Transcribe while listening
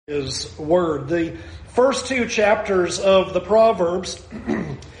His word. The first two chapters of the Proverbs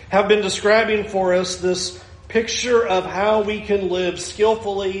have been describing for us this picture of how we can live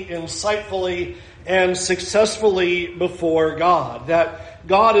skillfully, insightfully, and successfully before God. That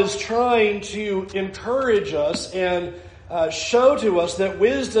God is trying to encourage us and show to us that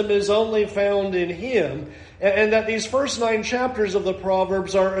wisdom is only found in Him, and that these first 9 chapters of the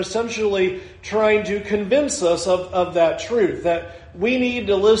Proverbs are essentially trying to convince us of that truth, that we need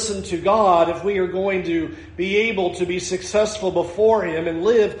to listen to God if we are going to be able to be successful before Him and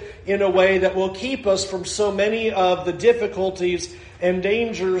live in a way that will keep us from so many of the difficulties and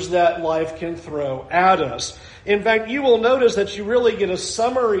dangers that life can throw at us. In fact, you will notice that you really get a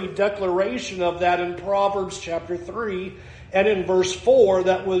summary declaration of that in Proverbs chapter 3 and in verse 4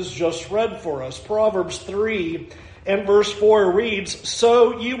 that was just read for us. Proverbs 3 and verse 4 reads,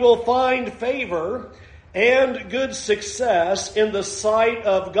 "So you will find favor and good success in the sight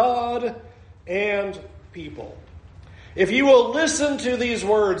of God and people." If you will listen to these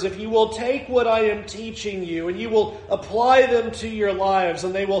words, if you will take what I am teaching you and you will apply them to your lives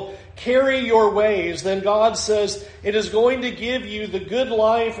and they will carry your ways, then God says it is going to give you the good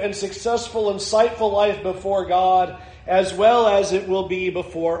life and successful, insightful life before God, as well as it will be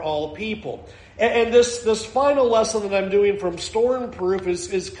before all people. And this final lesson that I'm doing from Stormproof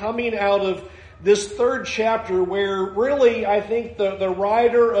is coming out of this third chapter, where really I think the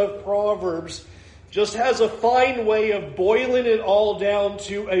writer of Proverbs just has a fine way of boiling it all down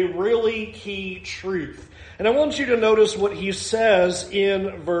to a really key truth. And I want you to notice what he says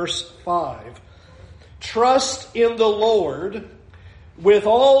in verse 5. "Trust in the Lord with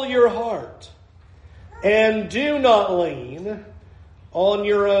all your heart, and do not lean on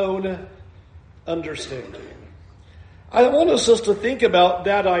your own understanding." I want us just to think about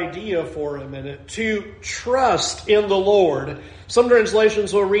that idea for a minute. To trust in the Lord. Some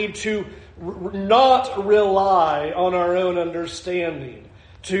translations will read to not rely on our own understanding.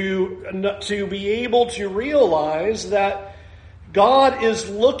 To be able to realize that God is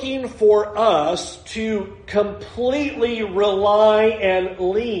looking for us to completely rely and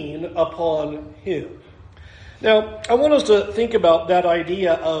lean upon Him. Now, I want us to think about that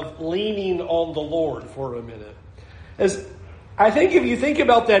idea of leaning on the Lord for a minute. As I think if you think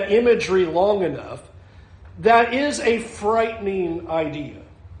about that imagery long enough, that is a frightening idea.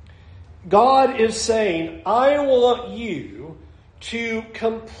 God is saying, I want you to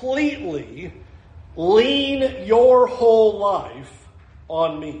completely lean your whole life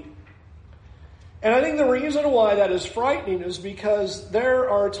on me. And I think the reason why that is frightening is because there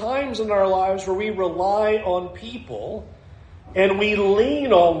are times in our lives where we rely on people and we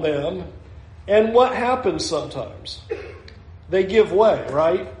lean on them. And what happens sometimes? They give way,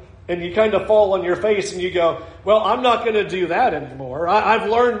 right? And you kind of fall on your face and you go, well, I'm not going to do that anymore. I've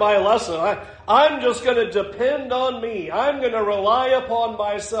learned my lesson. I'm just going to depend on me. I'm going to rely upon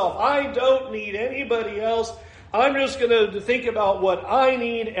myself. I don't need anybody else. I'm just going to think about what I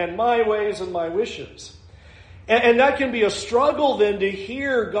need and my ways and my wishes. And that can be a struggle then to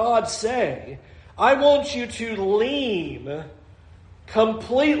hear God say, I want you to lean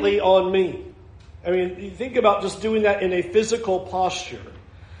completely on me. I mean, you think about just doing that in a physical posture.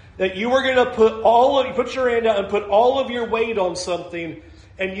 That you were going to put your hand out and put all of your weight on something,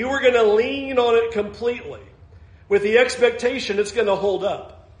 and you were going to lean on it completely with the expectation it's going to hold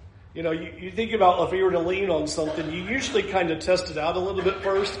up. You know, you think about if you were to lean on something, you usually kind of test it out a little bit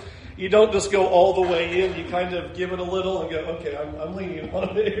first. You don't just go all the way in. You kind of give it a little and go, okay, I'm leaning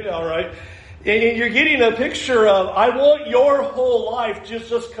on it, all right. And you're getting a picture of, I want your whole life to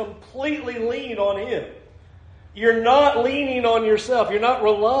just completely lean on Him. You're not leaning on yourself. You're not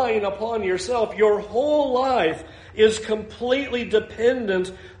relying upon yourself. Your whole life is completely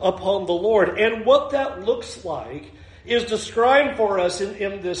dependent upon the Lord. And what that looks like is described for us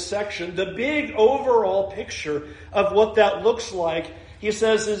in this section. The big overall picture of what that looks like, he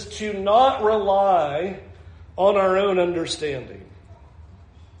says, is to not rely on our own understanding.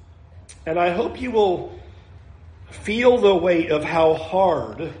 And I hope you will feel the weight of how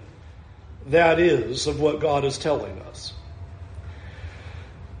hard that is of what God is telling us.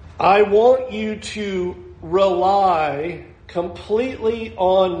 I want you to rely completely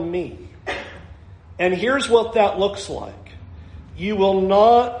on me. And here's what that looks like. You will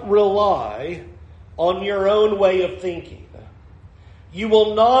not rely on your own way of thinking. You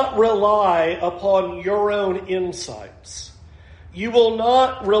will not rely upon your own insights. You will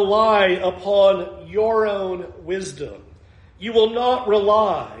not rely upon your own wisdom. You will not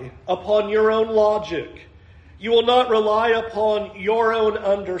rely upon your own logic. You will not rely upon your own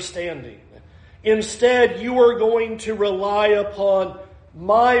understanding. Instead, you are going to rely upon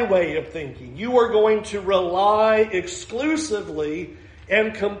my way of thinking. You are going to rely exclusively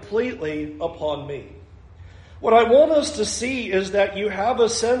and completely upon me. What I want us to see is that you have a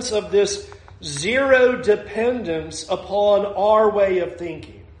sense of this zero dependence upon our way of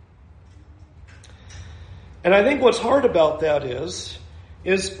thinking. And I think what's hard about that is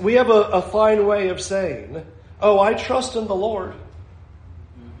we have a fine way of saying, oh, I trust in the Lord.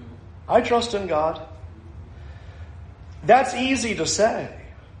 I trust in God. That's easy to say.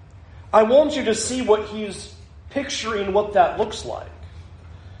 I want you to see what he's picturing, what that looks like.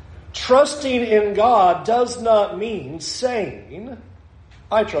 Trusting in God does not mean saying,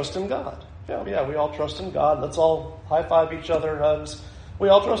 I trust in God. Yeah, we all trust in God. Let's all high-five each other, hugs. We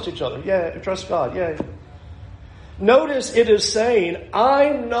all trust each other. Yeah, trust God. Yay. Notice it is saying,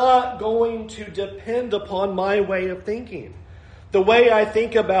 I'm not going to depend upon my way of thinking. The way I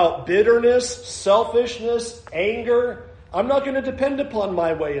think about bitterness, selfishness, anger, I'm not going to depend upon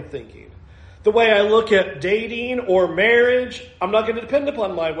my way of thinking. The way I look at dating or marriage, I'm not going to depend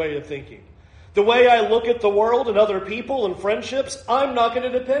upon my way of thinking. The way I look at the world and other people and friendships, I'm not going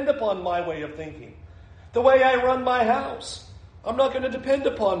to depend upon my way of thinking. The way I run my house, I'm not going to depend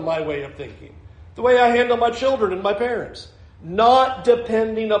upon my way of thinking. The way I handle my children and my parents, not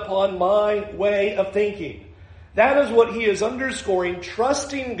depending upon my way of thinking. That is what he is underscoring.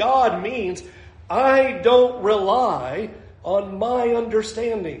 Trusting God means I don't rely on my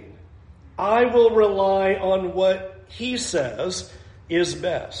understanding. I will rely on what he says is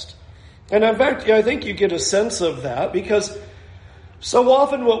best. And in fact, I think you get a sense of that because so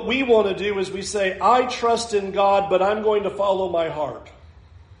often what we want to do is we say, I trust in God, but I'm going to follow my heart.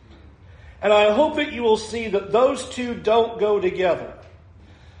 And I hope that you will see that those two don't go together.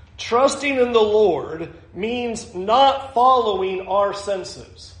 Trusting in the Lord means not following our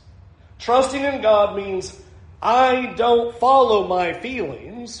senses. Trusting in God means I don't follow my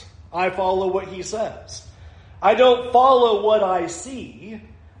feelings. I follow what he says. I don't follow what I see.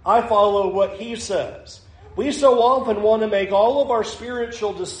 I follow what he says. We so often want to make all of our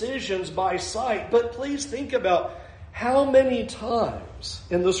spiritual decisions by sight, but please think about how many times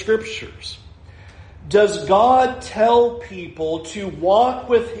in the Scriptures does God tell people to walk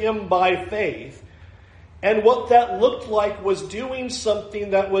with him by faith, and what that looked like was doing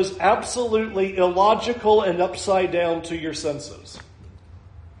something that was absolutely illogical and upside down to your senses?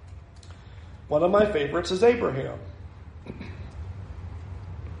 One of my favorites is Abraham.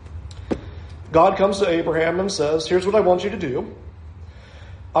 God comes to Abraham and says, here's what I want you to do.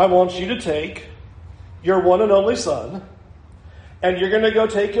 I want you to take your one and only son, and you're going to go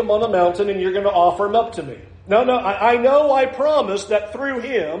take him on a mountain, and you're going to offer him up to me. No, I know I promised that through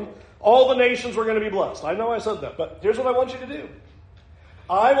him, all the nations were going to be blessed. I know I said that, but here's what I want you to do.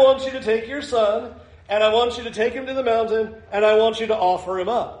 I want you to take your son, and I want you to take him to the mountain, and I want you to offer him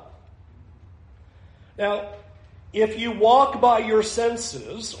up. Now, if you walk by your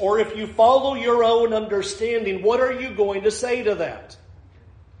senses, or if you follow your own understanding, what are you going to say to that?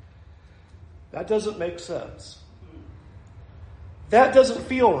 That doesn't make sense. That doesn't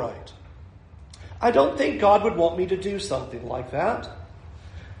feel right. I don't think God would want me to do something like that.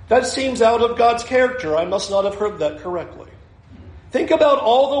 That seems out of God's character. I must not have heard that correctly. Think about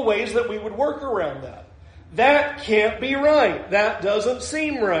all the ways that we would work around that. That can't be right. That doesn't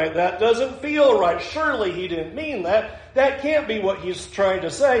seem right. That doesn't feel right. Surely he didn't mean that. That can't be what he's trying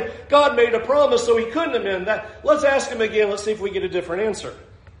to say. God made a promise, so he couldn't have meant that. Let's ask him again. Let's see if we get a different answer.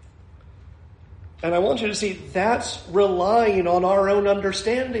 And I want you to see that's relying on our own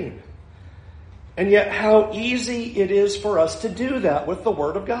understanding. And yet how easy it is for us to do that with the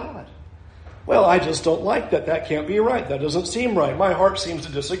Word of God. Well, I just don't like that. That can't be right. That doesn't seem right. My heart seems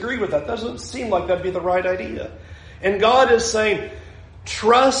to disagree with that. Doesn't seem like that'd be the right idea. And God is saying,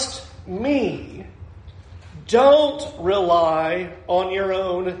 trust me. Don't rely on your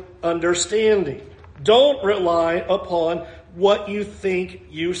own understanding. Don't rely upon what you think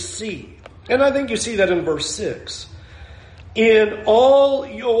you see. And I think you see that in verse 6. In all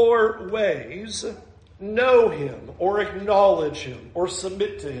your ways, know him, or acknowledge him, or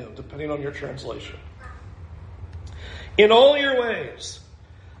submit to him, depending on your translation. In all your ways,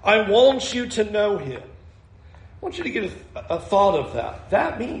 I want you to know him. I want you to get a thought of that.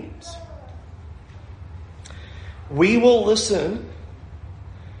 That means we will listen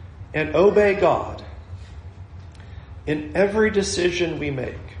and obey God in every decision we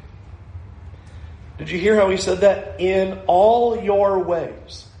make. Did you hear how he said that? In all your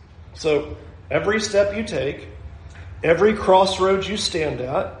ways. So, every step you take, every crossroads you stand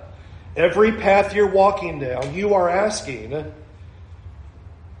at, every path you're walking down, you are asking,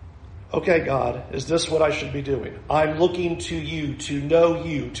 okay, God, is this what I should be doing? I'm looking to you, to know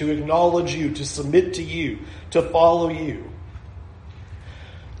you, to acknowledge you, to submit to you, to follow you.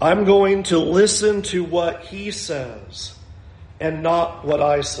 I'm going to listen to what he says and not what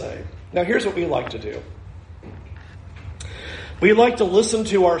I say. Now, here's what we like to do. We like to listen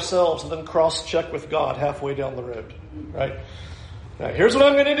to ourselves and then cross-check with God halfway down the road, right? Now, here's what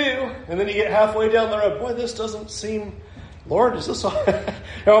I'm going to do. And then you get halfway down the road. Boy, this doesn't seem... Lord, is this all...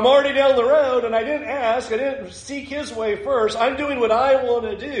 Now, I'm already down the road and I didn't ask. I didn't seek his way first. I'm doing what I want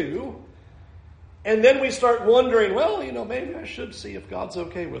to do. And then we start wondering, well, maybe I should see if God's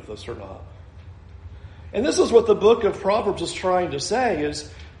okay with this or not. And this is what the book of Proverbs is trying to say,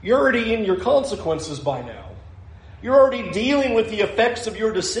 is you're already in your consequences by now. You're already dealing with the effects of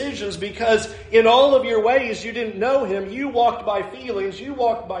your decisions because in all of your ways you didn't know him. You walked by feelings. You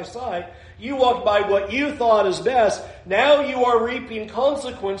walked by sight. You walked by what you thought is best. Now you are reaping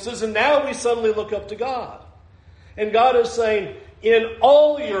consequences, and now we suddenly look up to God. And God is saying, in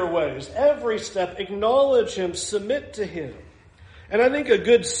all your ways, every step, acknowledge him, submit to him. And I think a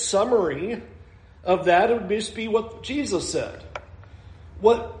good summary of that would just be what Jesus said.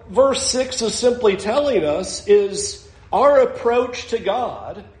 What verse 6 is simply telling us is our approach to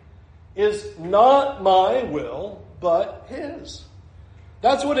God is not my will, but his.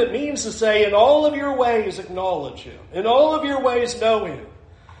 That's what it means to say, in all of your ways, acknowledge him. In all of your ways, know him.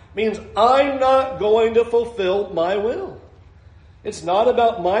 It means I'm not going to fulfill my will. It's not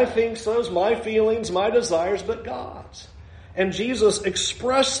about my think-sos, my feelings, my desires, but God's. And Jesus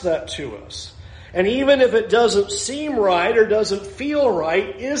expressed that to us. And even if it doesn't seem right or doesn't feel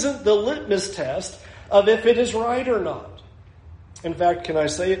right, isn't the litmus test of if it is right or not. In fact, can I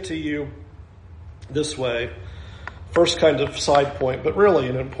say it to you this way? First kind of side point, but really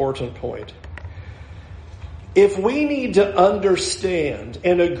an important point. If we need to understand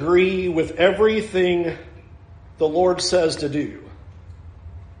and agree with everything the Lord says to do,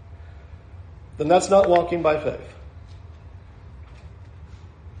 then that's not walking by faith.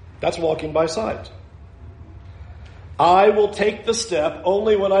 That's walking by sight. I will take the step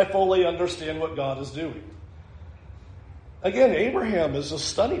only when I fully understand what God is doing. Again, Abraham is just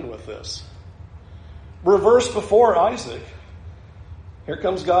stunning with this. Reverse before Isaac. Here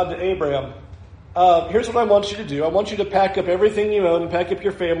comes God to Abraham. Here's what I want you to do. I want you to pack up everything you own and pack up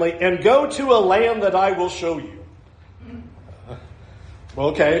your family and go to a land that I will show you.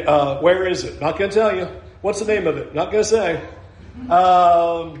 Okay, where is it? Not going to tell you. What's the name of it? Not going to say.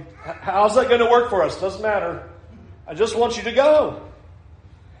 How's that going to work for us? Doesn't matter. I just want you to go.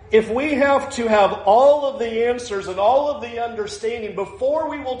 If we have to have all of the answers and all of the understanding before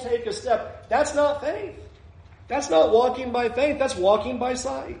we will take a step, that's not faith. That's not walking by faith. That's walking by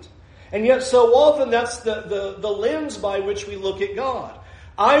sight. And yet so often that's the lens by which we look at God.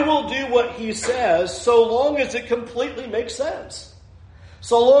 I will do what he says so long as it completely makes sense.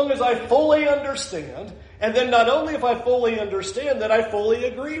 So long as I fully understand, and then not only if I fully understand, that I fully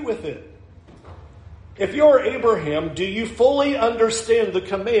agree with it. If you're Abraham, do you fully understand the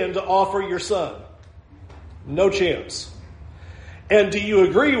command to offer your son? No chance. And do you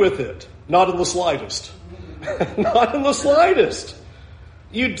agree with it? Not in the slightest. Not in the slightest.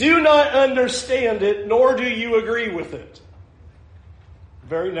 You do not understand it, nor do you agree with it.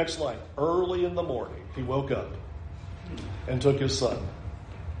 Very next line. Early in the morning, he woke up and took his son.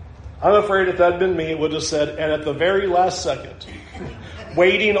 I'm afraid if that had been me, it would have said, and at the very last second,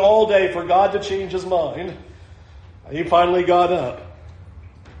 waiting all day for God to change his mind, he finally got up.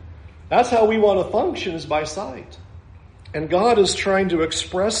 That's how we want to function, is by sight. And God is trying to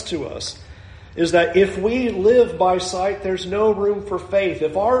express to us is that if we live by sight, there's no room for faith.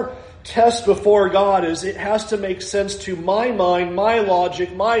 If our test before God is it has to make sense to my mind, my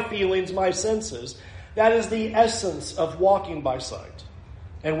logic, my feelings, my senses, that is the essence of walking by sight.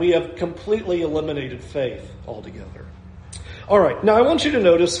 And we have completely eliminated faith altogether. All right, now I want you to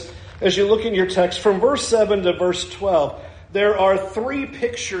notice, as you look in your text, from verse 7 to verse 12, there are three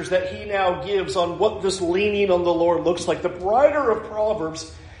pictures that he now gives on what this leaning on the Lord looks like. The writer of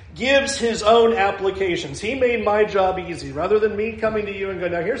Proverbs gives his own applications. He made my job easy. Rather than me coming to you and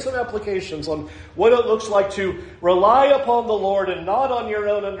going, now here's some applications on what it looks like to rely upon the Lord and not on your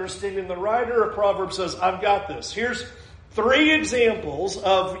own understanding. The writer of Proverbs says, I've got this. Here's three examples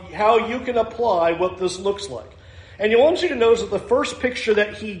of how you can apply what this looks like. And I want you to notice that the first picture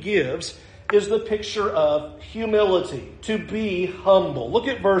that he gives is the picture of humility, to be humble. Look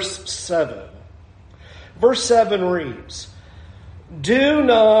at verse 7. Verse 7 reads, do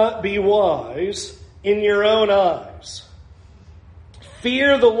not be wise in your own eyes.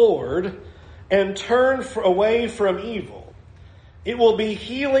 Fear the Lord and turn away from evil. It will be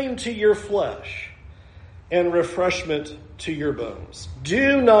healing to your flesh and refreshment to your bones.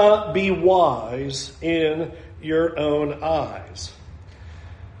 Do not be wise in your own eyes.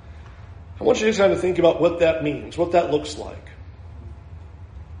 I want you to kind of think about what that means, what that looks like.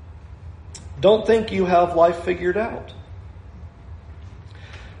 Don't think you have life figured out.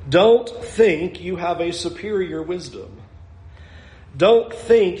 Don't think you have a superior wisdom. Don't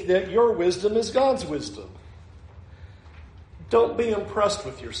think that your wisdom is God's wisdom. Don't be impressed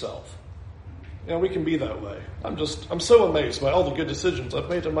with yourself. You know, we can be that way. I'm so amazed by all the good decisions I've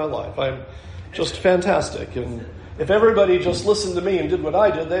made in my life. I'm just fantastic. And if everybody just listened to me and did what I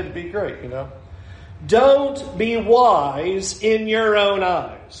did, they'd be great, you know. Don't be wise in your own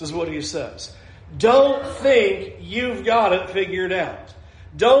eyes, is what he says. Don't think you've got it figured out.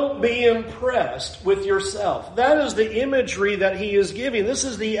 Don't be impressed with yourself. That is the imagery that he is giving. This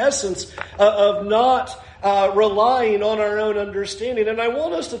is the essence of not relying on our own understanding. And I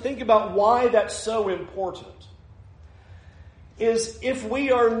want us to think about why that's so important. Is if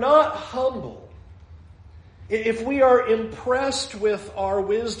we are not humble, if we are impressed with our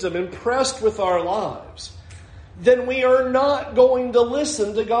wisdom, impressed with our lives, then we are not going to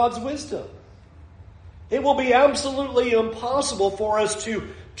listen to God's wisdom. It will be absolutely impossible for us to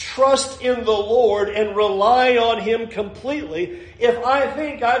trust in the Lord and rely on Him completely if I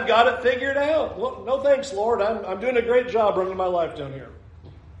think I've got it figured out. Well, no thanks, Lord. I'm doing a great job running my life down here.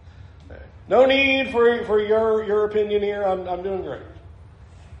 No need for your opinion here. I'm doing great.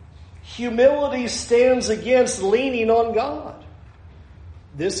 Humility stands against leaning on God.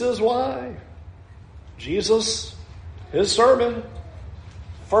 This is why Jesus, His sermon,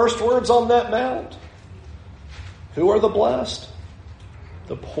 first words on that mount. Who are the blessed?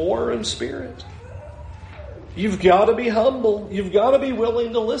 The poor in spirit. You've got to be humble. You've got to be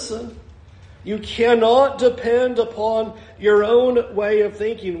willing to listen. You cannot depend upon your own way of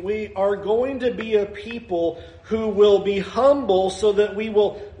thinking. We are going to be a people who will be humble so that we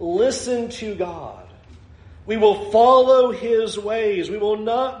will listen to God. We will follow His ways. We will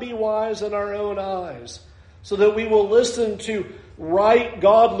not be wise in our own eyes, so that we will listen to right,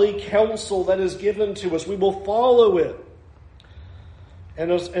 godly counsel that is given to us. We will follow it.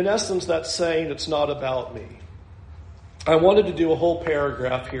 And in essence, that's saying it's not about me. I wanted to do a whole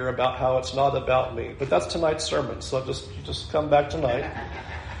paragraph here about how it's not about me, but that's tonight's sermon, so just come back tonight.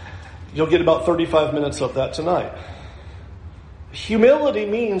 You'll get about 35 minutes of that tonight. Humility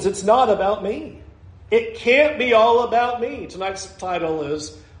means it's not about me. It can't be all about me. Tonight's title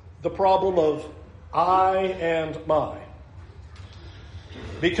is The Problem of I and My.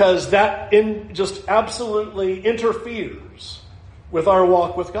 Because that just absolutely interferes with our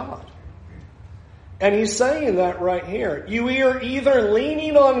walk with God. And he's saying that right here. You are either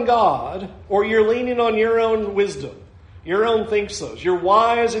leaning on God or you're leaning on your own wisdom, your own think-sos. You're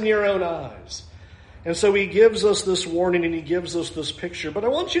wise in your own eyes. And so he gives us this warning and he gives us this picture. But I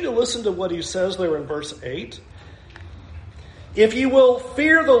want you to listen to what he says there in verse 8. If you will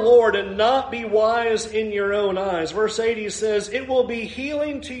fear the Lord and not be wise in your own eyes. Verse 8 he says, it will be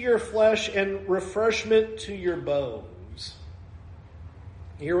healing to your flesh and refreshment to your bones.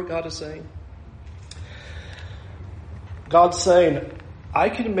 You hear what God is saying? God's saying, I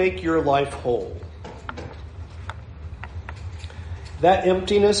can make your life whole. That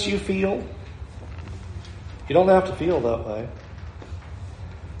emptiness you feel, you don't have to feel that way.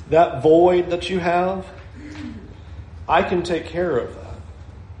 That void that you have, I can take care of that.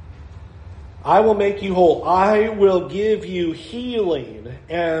 I will make you whole. I will give you healing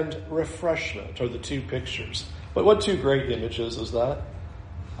and refreshment, are the two pictures. But what two great images is that?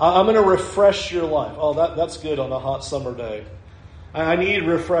 I'm going to refresh your life. Oh, that's good on a hot summer day. I need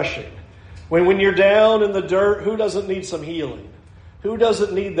refreshing. When you're down in the dirt, who doesn't need some healing? Who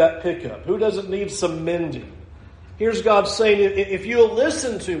doesn't need that pickup? Who doesn't need some mending? Here's God saying, if you'll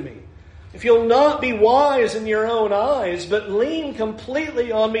listen to me, if you'll not be wise in your own eyes, but lean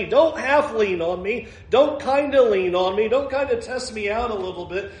completely on me. Don't half lean on me. Don't kind of lean on me. Don't kind of test me out a little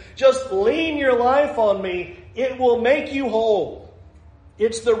bit. Just lean your life on me. It will make you whole.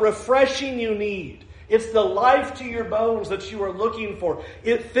 It's the refreshing you need. It's the life to your bones that you are looking for.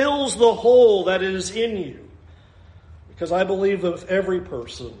 It fills the hole that is in you. Because I believe that with every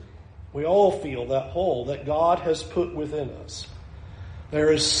person, we all feel that hole that God has put within us.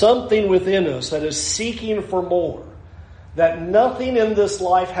 There is something within us that is seeking for more, that nothing in this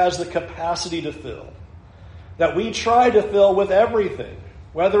life has the capacity to fill, that we try to fill with everything,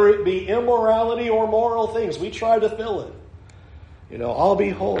 whether it be immorality or moral things. We try to fill it. You know, I'll be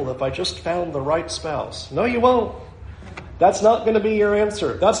whole if I just found the right spouse. No, you won't. That's not going to be your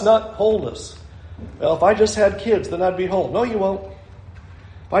answer. That's not wholeness. Well, if I just had kids, then I'd be whole. No, you won't.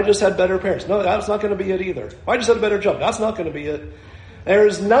 If I just had better parents. No, that's not going to be it either. If I just had a better job, that's not going to be it. There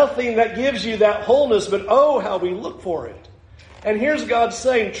is nothing that gives you that wholeness, but oh, how we look for it. And here's God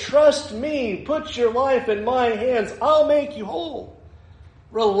saying, trust me, put your life in my hands. I'll make you whole.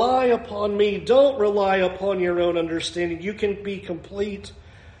 Rely upon me. Don't rely upon your own understanding. You can be complete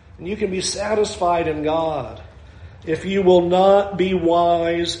and you can be satisfied in God if you will not be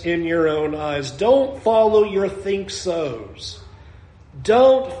wise in your own eyes. Don't follow your think-sos.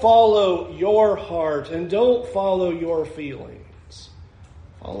 Don't follow your heart and don't follow your feelings.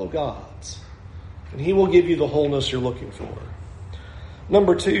 Follow God's. And He will give you the wholeness you're looking for.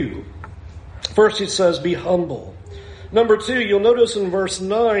 Number 2. First He says, be humble. Number 2, you'll notice in verse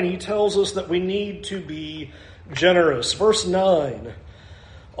 9, He tells us that we need to be generous. Verse 9,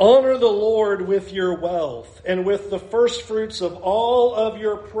 honor the Lord with your wealth and with the first fruits of all of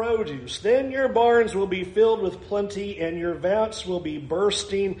your produce. Then your barns will be filled with plenty and your vats will be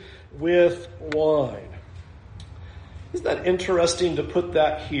bursting with wine. Isn't that interesting to put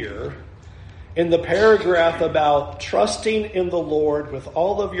that here in the paragraph about trusting in the Lord with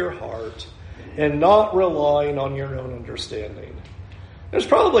all of your heart and not relying on your own understanding? There's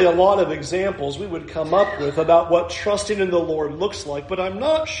probably a lot of examples we would come up with about what trusting in the Lord looks like, but I'm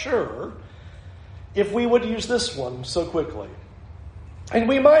not sure if we would use this one so quickly. And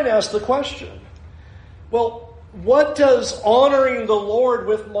we might ask the question, well, what does honoring the Lord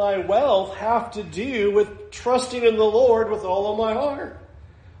with my wealth have to do with trusting in the Lord with all of my heart?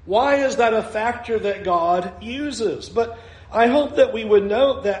 Why is that a factor that God uses? But I hope that we would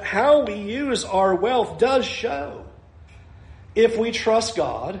note that how we use our wealth does show if we trust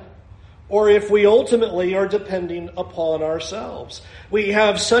God or if we ultimately are depending upon ourselves. We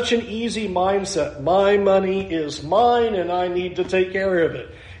have such an easy mindset. My money is mine and I need to take care of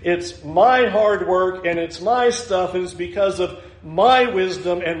it. It's my hard work and it's my stuff and it's because of my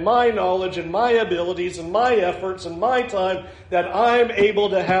wisdom and my knowledge and my abilities and my efforts and my time that I'm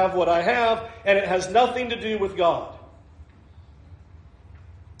able to have what I have, and it has nothing to do with God.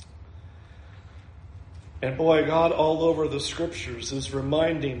 And boy, God all over the Scriptures is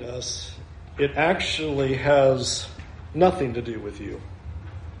reminding us it actually has nothing to do with you.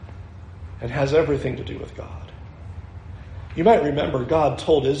 It has everything to do with God. You might remember God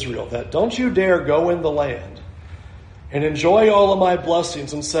told Israel that, don't you dare go in the land and enjoy all of my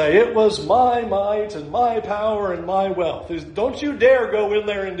blessings and say, it was my might and my power and my wealth. Don't you dare go in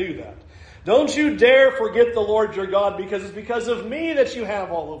there and do that. Don't you dare forget the Lord your God, because it's because of me that you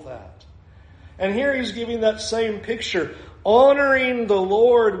have all of that. And here He's giving that same picture. Honoring the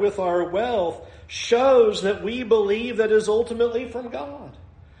Lord with our wealth shows that we believe that is ultimately from God.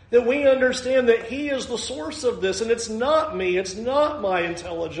 That we understand that He is the source of this, and it's not me, it's not my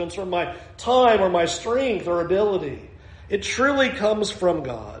intelligence or my time or my strength or ability. It truly comes from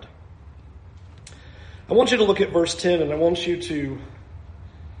God. I want you to look at verse 10, and I want you to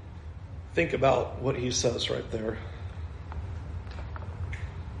think about what He says right there.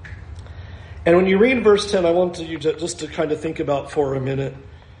 And when you read verse 10, I want you to just to kind of think about for a minute.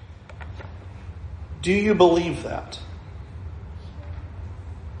 Do you believe that?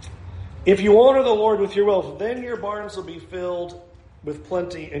 If you honor the Lord with your wealth, then your barns will be filled with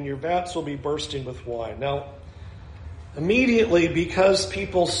plenty and your vats will be bursting with wine. Now, immediately, because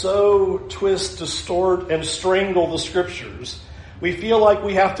people so twist, distort, and strangle the Scriptures, we feel like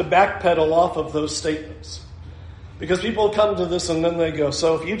we have to backpedal off of those statements. Because people come to this and then they go,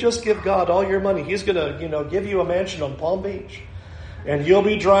 so if you just give God all your money, He's going to, give you a mansion on Palm Beach. And you'll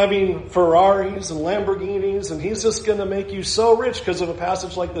be driving Ferraris and Lamborghinis, and He's just going to make you so rich because of a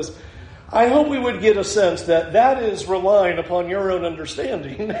passage like this. I hope we would get a sense that that is relying upon your own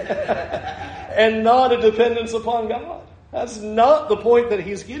understanding and not a dependence upon God. That's not the point that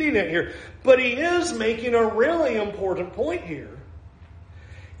he's getting at here. But he is making a really important point here.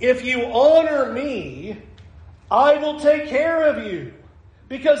 If you honor me, I will take care of you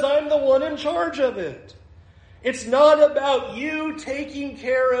because I'm the one in charge of it. It's not about you taking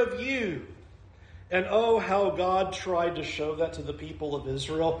care of you. And oh, how God tried to show that to the people of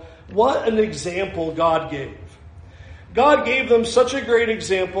Israel. What an example God gave. God gave them such a great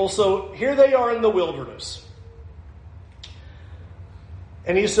example. So here they are in the wilderness.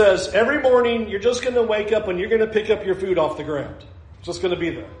 And he says, every morning you're just going to wake up and you're going to pick up your food off the ground. It's just going to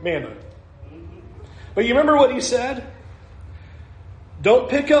be there, manna. But you remember what he said? Don't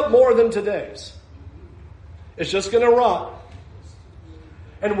pick up more than today's. It's just going to rot.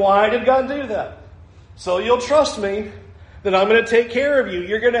 And why did God do that? So you'll trust me that I'm going to take care of you.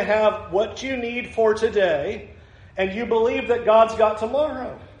 You're going to have what you need for today, and you believe that God's got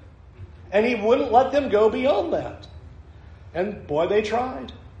tomorrow. And he wouldn't let them go beyond that. And boy, they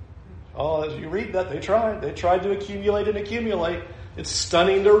tried. Oh, as you read that, they tried. They tried to accumulate and accumulate. It's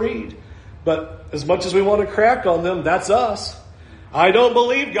stunning to read. But as much as we want to crack on them, that's us. I don't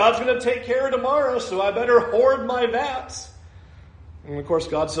believe God's going to take care of tomorrow, so I better hoard my vats. And of course,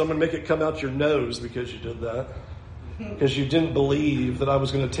 God said, I'm going to make it come out your nose because you did that. Because you didn't believe that I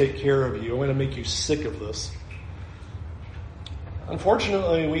was going to take care of you. I'm going to make you sick of this.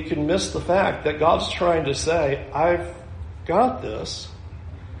 Unfortunately, we can miss the fact that God's trying to say, I've got this.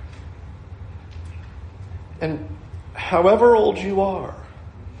 And however old you are,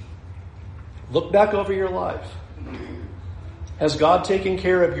 look back over your life. Has God taken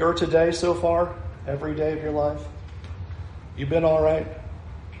care of your today so far? Every day of your life? You been all right?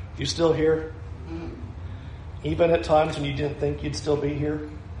 You still here? Even at times when you didn't think you'd still be here?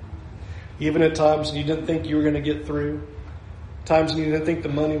 Even at times when you didn't think you were going to get through? Times when you didn't think the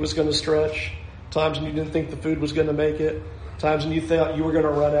money was going to stretch? Times when you didn't think the food was going to make it? Times when you thought you were going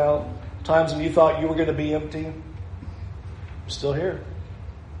to run out? Times when you thought you were going to be empty? I'm still here.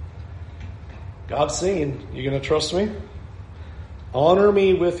 God's saying, you going to trust me? Honor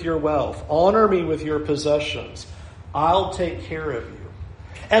me with your wealth. Honor me with your possessions. I'll take care of you.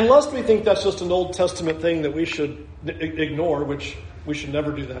 And lest we think that's just an Old Testament thing that we should ignore, which we should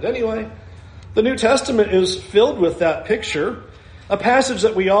never do that anyway, the New Testament is filled with that picture. A passage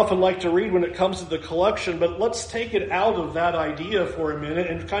that we often like to read when it comes to the collection, but let's take it out of that idea for a minute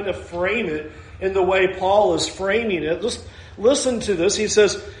and kind of frame it in the way Paul is framing it. Just listen to this. He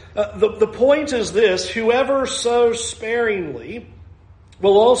says, the point is this: whoever sows sparingly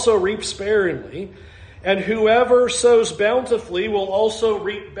will also reap sparingly, and whoever sows bountifully will also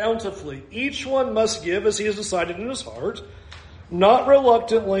reap bountifully. Each one must give as he has decided in his heart, not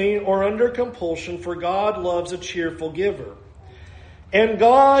reluctantly or under compulsion, for God loves a cheerful giver. And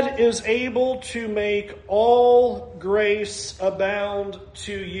God is able to make all grace abound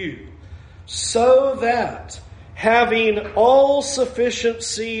to you, so that, having all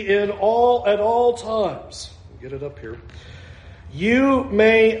sufficiency at all times, get it up here, you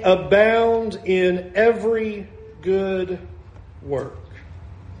may abound in every good work.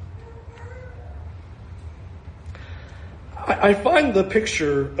 I find the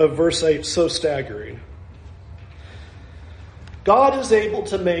picture of verse 8 so staggering. God is able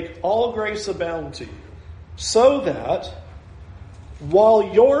to make all grace abound to you, so that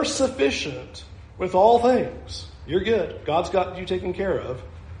while you're sufficient with all things, you're good, God's got you taken care of,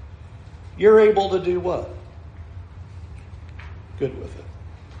 you're able to do what? Good with it.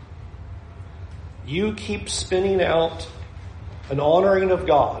 You keep spinning out an honoring of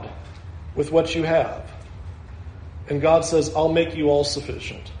God with what you have. And God says, I'll make you all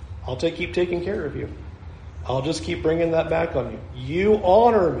sufficient. I'll keep taking care of you. I'll just keep bringing that back on you. You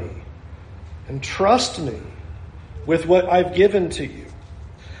honor me and trust me with what I've given to you.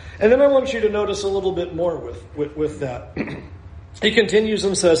 And then I want you to notice a little bit more with that. He continues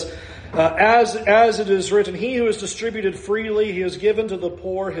and says, as it is written, he who has distributed freely, he has given to the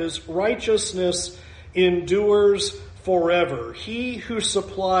poor, his righteousness endures forever. He who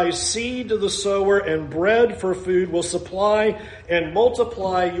supplies seed to the sower and bread for food will supply and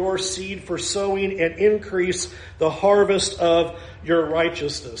multiply your seed for sowing and increase the harvest of your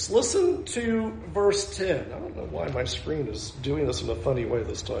righteousness. Listen to verse 10. I don't know why my screen is doing this in a funny way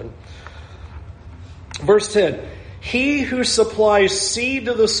this time. Verse 10. He who supplies seed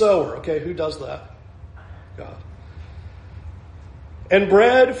to the sower. Okay, who does that? God. And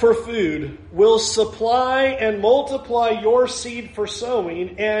bread for food will supply and multiply your seed for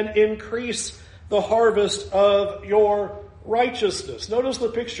sowing and increase the harvest of your righteousness. Notice the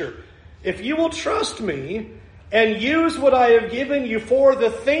picture. If you will trust me and use what I have given you for the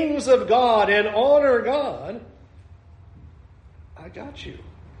things of God and honor God, I got you.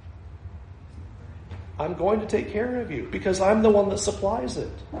 I'm going to take care of you because I'm the one that supplies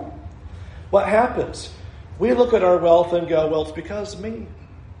it. What happens? We look at our wealth and go, well, it's because of me.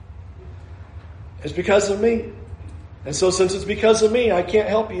 It's because of me. And so since it's because of me, I can't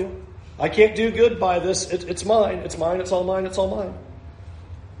help you. I can't do good by this. It's mine. It's mine. It's all mine. It's all mine.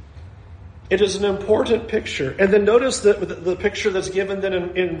 It is an important picture. And then notice the picture that's given then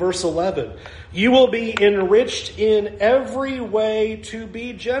in verse 11. You will be enriched in every way to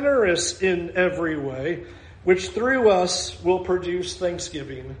be generous in every way, which through us will produce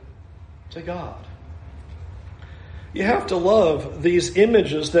thanksgiving to God. You have to love these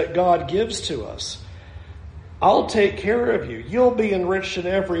images that God gives to us. I'll take care of you. You'll be enriched in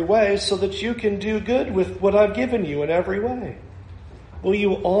every way so that you can do good with what I've given you in every way. Will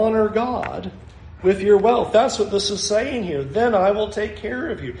you honor God with your wealth. That's what this is saying here. Then I will take care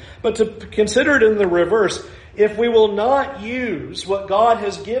of you. But to consider it in the reverse, if we will not use what God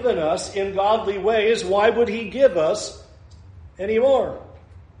has given us in godly ways, why would He give us any more?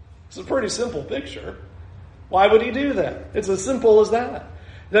 It's a pretty simple picture. Why would He do that? It's as simple as that.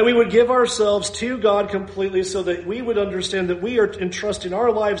 That we would give ourselves to God completely so that we would understand that we are entrusting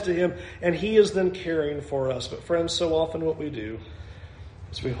our lives to Him and He is then caring for us. But friends, so often what we do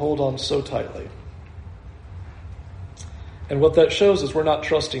is we hold on so tightly. And what that shows is we're not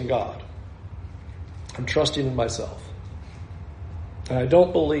trusting God. I'm trusting in myself. And I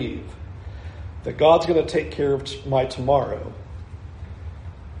don't believe that God's going to take care of my tomorrow,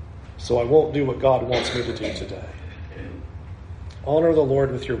 so I won't do what God wants me to do today. Honor the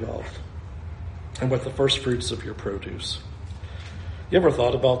Lord with your wealth and with the first fruits of your produce. You ever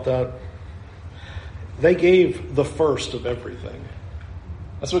thought about that? They gave the first of everything.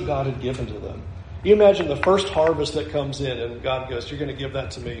 That's what God had given to them. You imagine the first harvest that comes in and God goes, "You're going to give that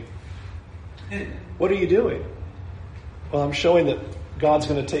to me." What are you doing? Well, I'm showing that God's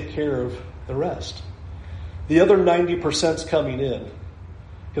going to take care of the rest. The other 90%'s coming in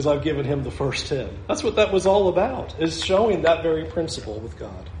because I've given Him the first 10. That's what that was all about, is showing that very principle with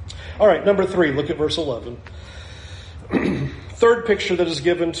God. All right, number 3, look at verse 11. Third picture that is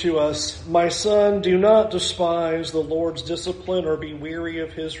given to us: "My son, do not despise the Lord's discipline or be weary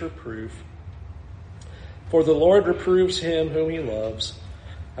of His reproof. For the Lord reproves him whom He loves,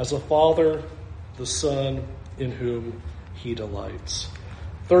 as a father the son in whom He delights."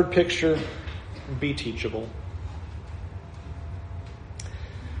 Third picture, be teachable.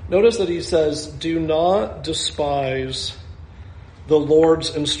 Notice that he says, do not despise the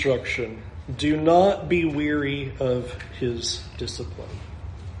Lord's instruction. Do not be weary of His discipline.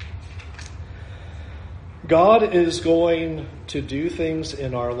 God is going to do things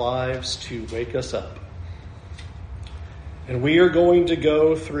in our lives to wake us up. And we are going to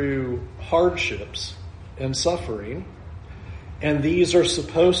go through hardships and suffering. And these are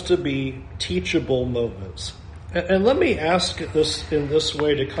supposed to be teachable moments. And let me ask this in this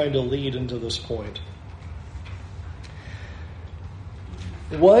way to kind of lead into this point.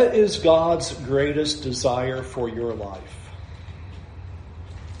 What is God's greatest desire for your life?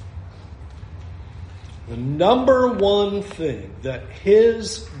 The number one thing that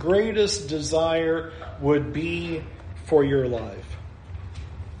His greatest desire would be for your life.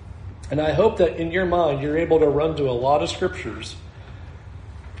 And I hope that in your mind you're able to run to a lot of scriptures,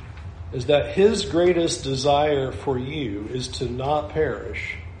 is that His greatest desire for you is to not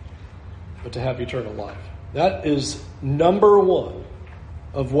perish, but to have eternal life. That is number one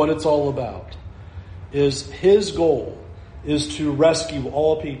of what it's all about. Is His goal is to rescue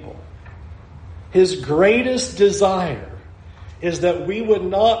all people. His greatest desire is that we would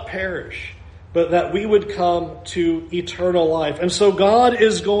not perish, but that we would come to eternal life. And so God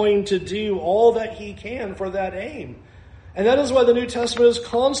is going to do all that He can for that aim. And that is why the New Testament is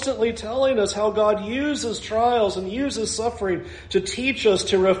constantly telling us how God uses trials and uses suffering to teach us,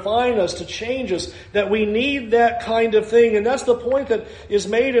 to refine us, to change us, that we need that kind of thing. And that's the point that is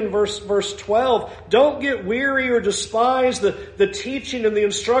made in verse 12. Don't get weary or despise the teaching and the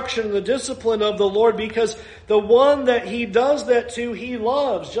instruction and the discipline of the Lord, because the one that He does that to, He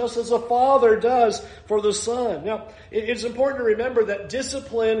loves, just as a father does for the son. Now, it's important to remember that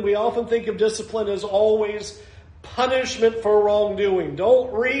discipline, we often think of discipline as always punishment for wrongdoing.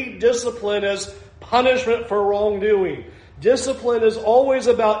 Don't read discipline as punishment for wrongdoing. Discipline is always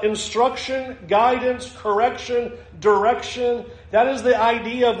about instruction, guidance, correction, direction. That is the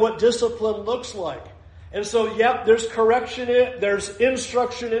idea of what discipline looks like. And so, there's correction in it, there's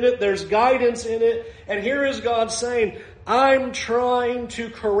instruction in it, there's guidance in it. And here is God saying, I'm trying to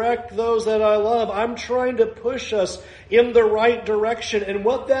correct those that I love. I'm trying to push us in the right direction. And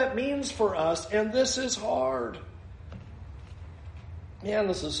what that means for us, and this is hard. Man,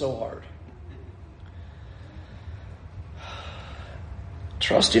 this is so hard.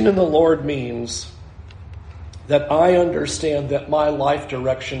 Trusting in the Lord means that I understand that my life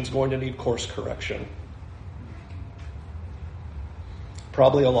direction is going to need course correction.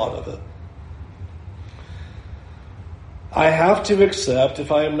 Probably a lot of it. I have to accept,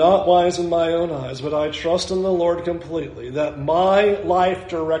 if I am not wise in my own eyes, but I trust in the Lord completely, that my life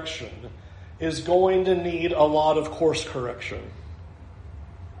direction is going to need a lot of course correction.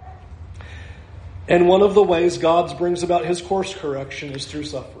 And one of the ways God brings about His course correction is through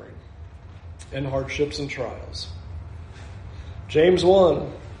suffering and hardships and trials. James 1,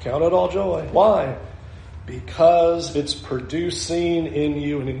 count it all joy. Why? Because it's producing in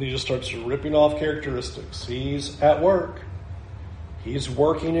you, and then he just starts ripping off characteristics. He's at work. He's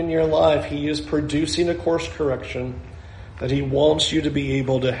working in your life. He is producing a course correction that he wants you to be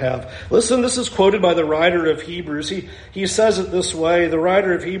able to have. Listen, this is quoted by the writer of Hebrews. He says it this way, the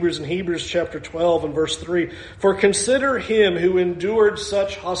writer of Hebrews in Hebrews chapter 12 and verse 3, "For consider him who endured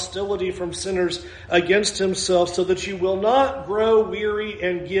such hostility from sinners against himself, so that you will not grow weary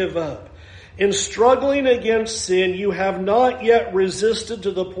and give up. In struggling against sin, you have not yet resisted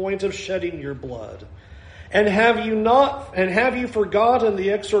to the point of shedding your blood. And have you forgotten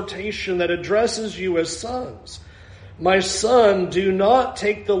the exhortation that addresses you as sons? My son, do not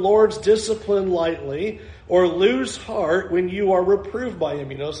take the Lord's discipline lightly or lose heart when you are reproved by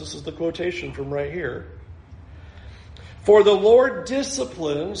him." You notice this is the quotation from right here. "For the Lord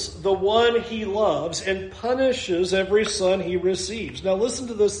disciplines the one he loves and punishes every son he receives." Now listen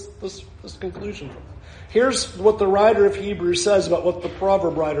to this conclusion from that. Here's what the writer of Hebrews says about what the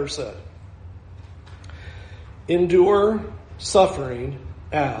proverb writer said. Endure suffering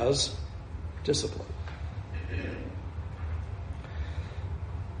as discipline.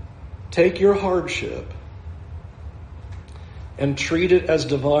 Take your hardship and treat it as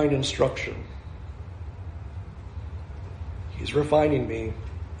divine instruction. He's refining me.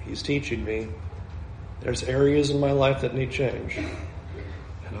 He's teaching me. There's areas in my life that need change.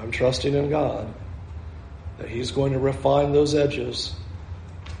 And I'm trusting in God that he's going to refine those edges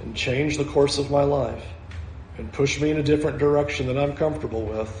and change the course of my life and push me in a different direction that I'm comfortable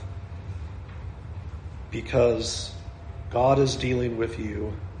with, because God is dealing with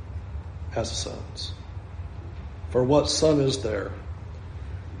you as sons. For what son is there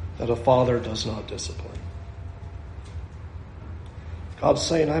that a father does not discipline? God's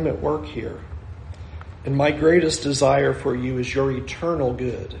saying, I'm at work here, and my greatest desire for you is your eternal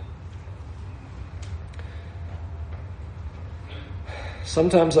good.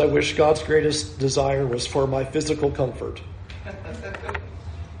 Sometimes I wish God's greatest desire was for my physical comfort.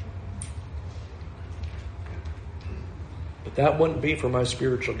 But that wouldn't be for my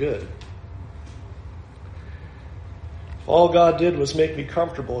spiritual good. If all God did was make me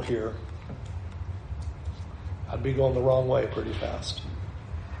comfortable here, I'd be going the wrong way pretty fast.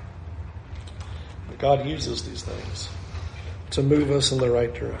 But God uses these things to move us in the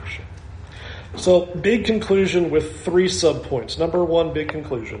right direction. So, big conclusion with 3 subpoints. Number 1, big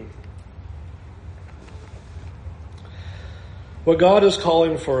conclusion. What God is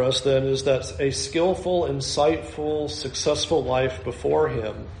calling for us then is that a skillful, insightful, successful life before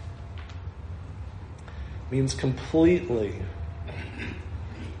him means completely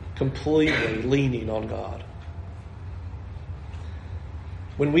leaning on God.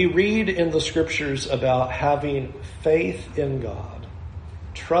 When we read in the scriptures about having faith in God,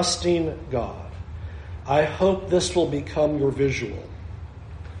 trusting God, I hope this will become your visual.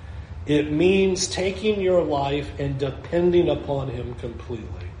 It means taking your life and depending upon him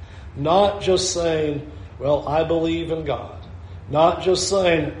completely. Not just saying, well, I believe in God. Not just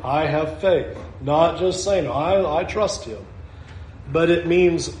saying, I have faith. Not just saying, I trust him. But it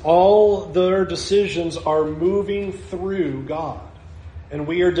means all their decisions are moving through God. And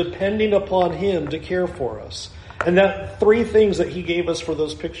we are depending upon him to care for us. And that 3 things that he gave us for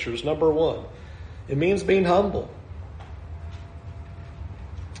those pictures. Number 1, it means being humble.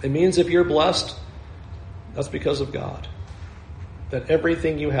 It means if you're blessed, that's because of God. That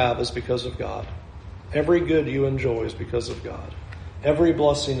everything you have is because of God. Every good you enjoy is because of God. Every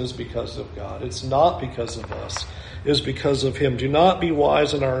blessing is because of God. It's not because of us. It is because of him. Do not be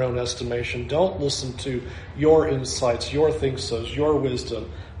wise in our own estimation. Don't listen to your insights, your think-sos, your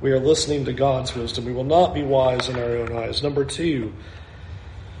wisdom. We are listening to God's wisdom. We will not be wise in our own eyes. Number 2,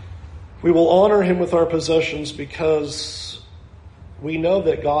 we will honor him with our possessions because we know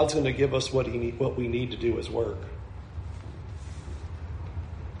that God's going to give us what we need to do his work.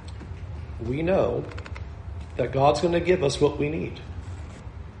 We know that God's going to give us what we need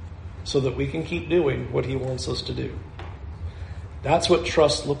so that we can keep doing what he wants us to do. That's what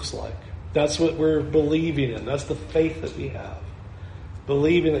trust looks like. That's what we're believing in. That's the faith that we have.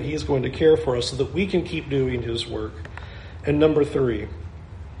 Believing that he's going to care for us so that we can keep doing his work. And number 3,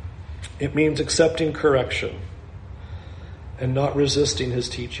 it means accepting correction and not resisting his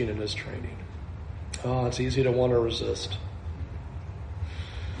teaching and his training. Oh, it's easy to want to resist.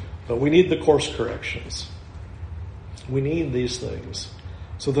 But we need the course corrections. We need these things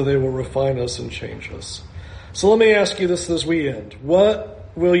so that they will refine us and change us. So let me ask you this as we end. What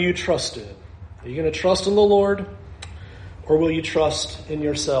will you trust in? Are you going to trust in the Lord? Or will you trust in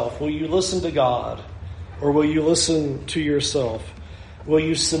yourself? Will you listen to God? Or will you listen to yourself? Will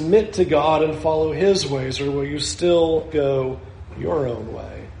you submit to God and follow his ways? Or will you still go your own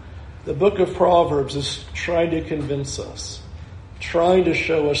way? The book of Proverbs is trying to convince us trying to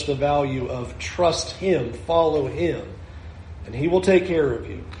show us the value of trust him, follow him, and he will take care of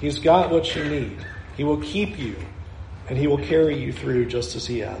you. He's got what you need. He will keep you, and he will carry you through just as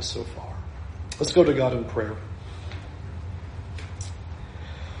he has so far. Let's go to God in prayer.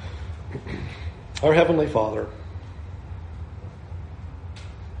 Our Heavenly Father,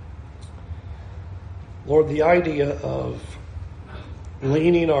 Lord, the idea of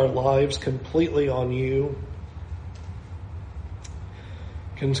leaning our lives completely on you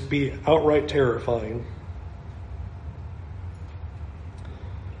can be outright terrifying.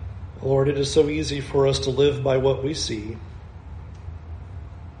 Lord, it is so easy for us to live by what we see.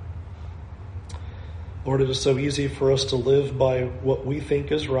 Lord, it is so easy for us to live by what we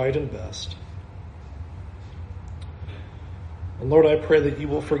think is right and best. And Lord, I pray that you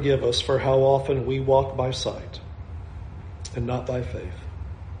will forgive us for how often we walk by sight and not by faith.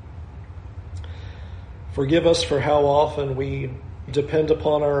 Forgive us for how often we depend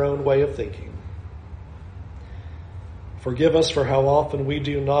upon our own way of thinking. Forgive us for how often we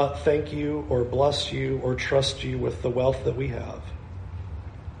do not thank you or bless you or trust you with the wealth that we have.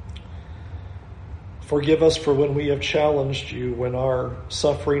 Forgive us for when we have challenged you, when our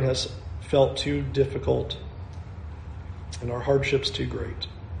suffering has felt too difficult and our hardships too great.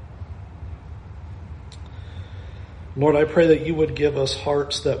 Lord, I pray that you would give us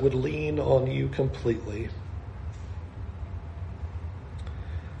hearts that would lean on you completely.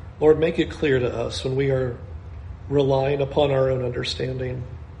 Lord, make it clear to us when we are relying upon our own understanding.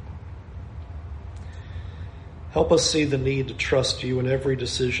 Help us see the need to trust you in every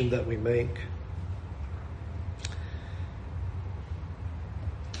decision that we make.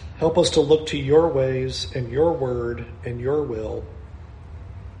 Help us to look to your ways and your word and your will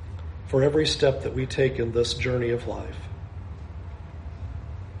for every step that we take in this journey of life.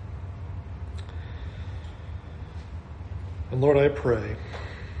 And Lord, I pray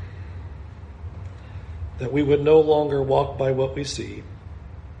that we would no longer walk by what we see,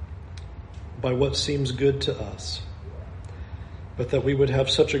 by what seems good to us, but that we would have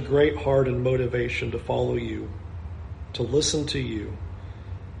such a great heart and motivation to follow you, to listen to you,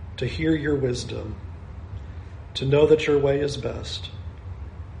 to hear your wisdom, to know that your way is best,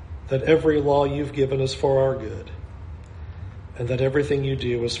 that every law you've given is for our good, and that everything you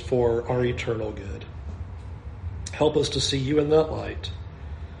do is for our eternal good. Help us to see you in that light.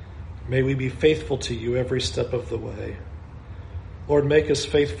 May we be faithful to you every step of the way. Lord, make us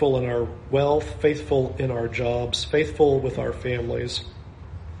faithful in our wealth, faithful in our jobs, faithful with our families,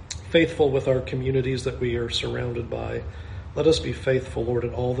 faithful with our communities that we are surrounded by. Let us be faithful, Lord,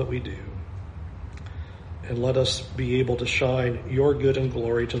 in all that we do. And let us be able to shine your good and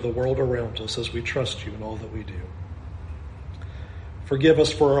glory to the world around us as we trust you in all that we do. Forgive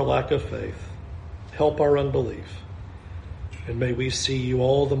us for our lack of faith. Help our unbelief. And may we see you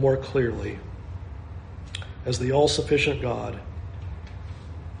all the more clearly as the all-sufficient God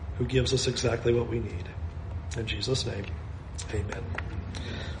who gives us exactly what we need. In Jesus' name, amen.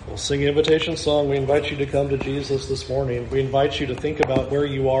 We'll sing an invitation song. We invite you to come to Jesus this morning. We invite you to think about where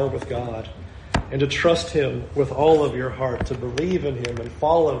you are with God and to trust him with all of your heart, to believe in him and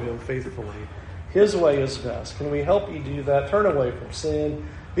follow him faithfully. His way is best. Can we help you do that? Turn away from sin.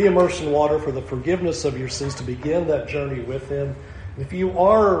 Be immersed in water for the forgiveness of your sins to begin that journey with him. If you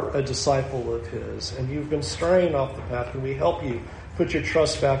are a disciple of his and you've been straying off the path, can we help you put your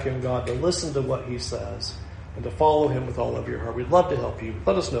trust back in God, to listen to what he says and to follow him with all of your heart? We'd love to help you.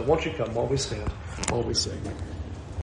 Let us know. Won't you come while we stand, while we sing.